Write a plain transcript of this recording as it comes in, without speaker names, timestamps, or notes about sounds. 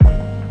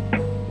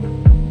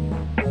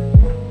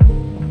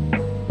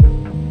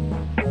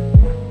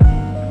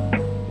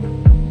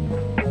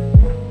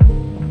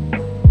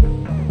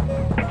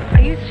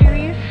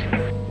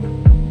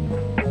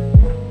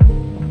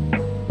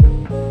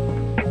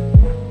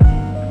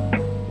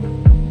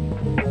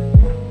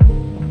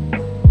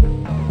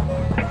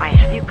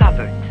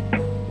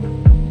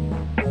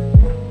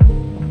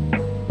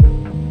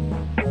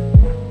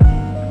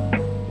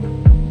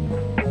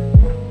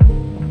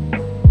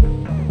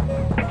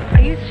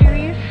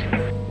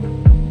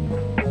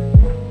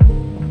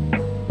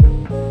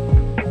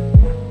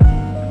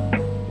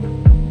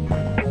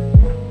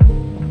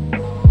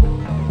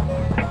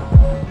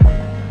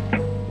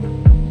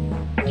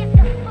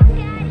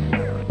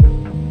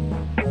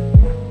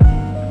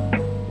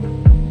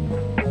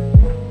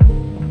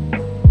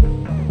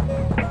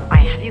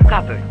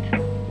covered.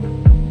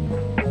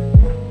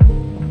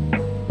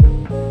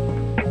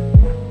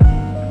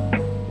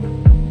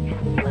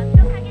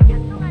 완벽하게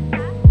작동한다.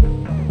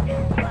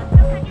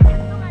 완벽하게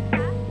작동한다.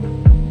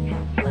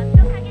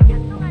 완벽하게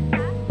작동한다.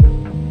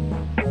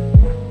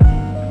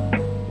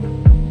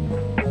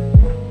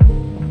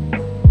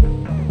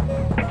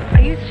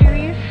 Are you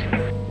serious?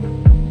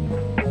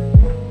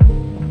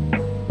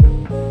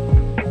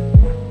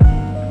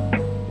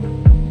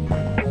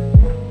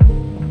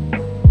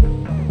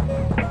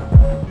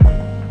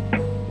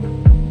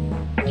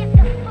 Get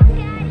the fuck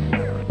out of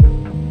here.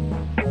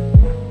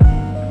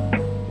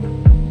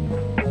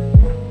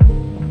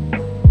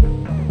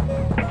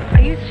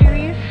 Are you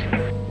serious?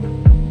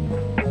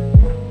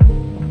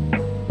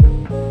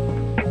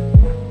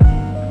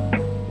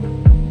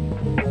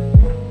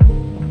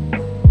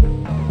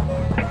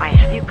 I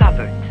have you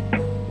covered.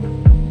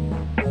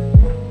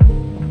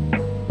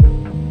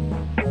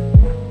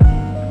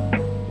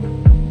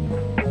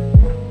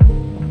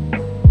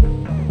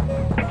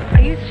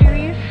 Are you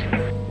serious?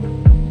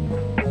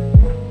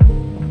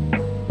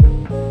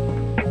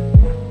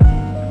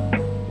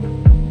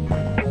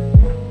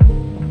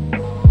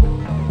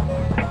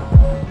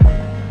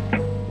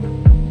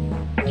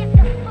 Get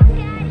the fuck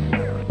out of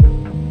here.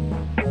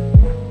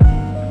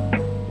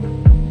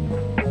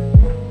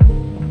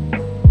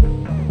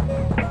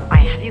 I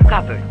have you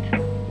covered.